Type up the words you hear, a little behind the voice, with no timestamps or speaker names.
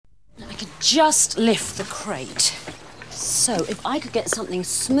could just lift the crate. So if I could get something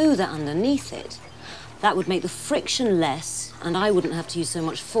smoother underneath it, that would make the friction less and I wouldn't have to use so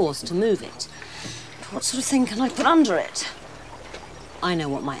much force to move it. But what sort of thing can I put under it? I know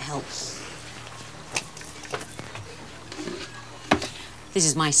what might help. This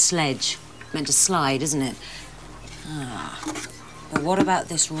is my sledge. Meant to slide, isn't it? But what about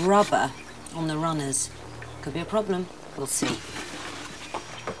this rubber on the runners? Could be a problem. We'll see.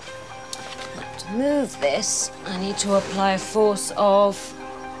 To move this, I need to apply a force of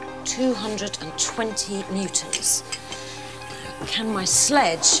 220 newtons. Can my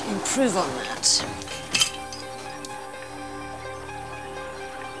sledge improve on that?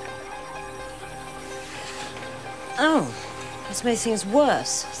 Oh, that's made things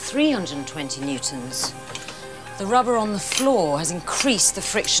worse. 320 newtons. The rubber on the floor has increased the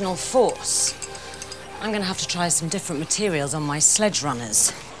frictional force. I'm going to have to try some different materials on my sledge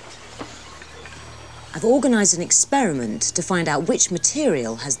runners. I've organised an experiment to find out which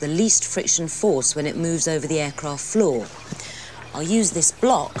material has the least friction force when it moves over the aircraft floor. I'll use this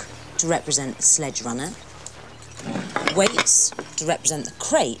block to represent the sledge runner, weights to represent the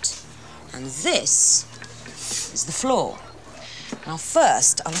crate, and this is the floor. Now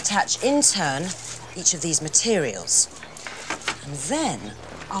first, I'll attach in turn each of these materials, and then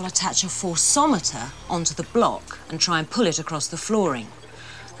I'll attach a forceometer onto the block and try and pull it across the flooring.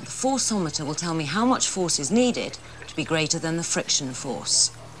 And the forceometer will tell me how much force is needed to be greater than the friction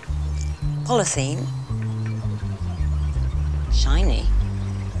force. Polythene. Shiny.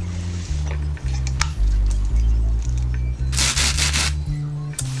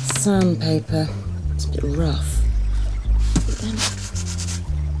 Sandpaper. It's a bit rough. But then,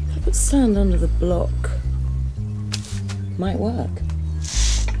 if I put sand under the block, might work.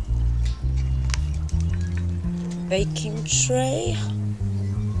 Baking tray.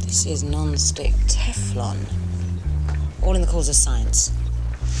 This is non-stick Teflon. All in the cause of science.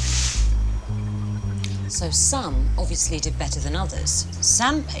 So some obviously did better than others.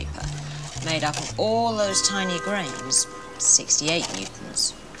 Sandpaper, made up of all those tiny grains, 68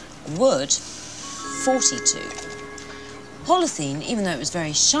 newtons. Wood, 42. Polythene, even though it was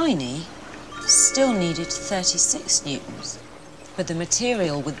very shiny, still needed 36 newtons. But the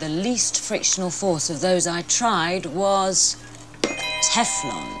material with the least frictional force of those I tried was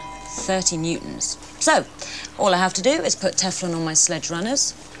Teflon, 30 newtons. So, all I have to do is put Teflon on my sledge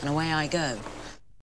runners, and away I go.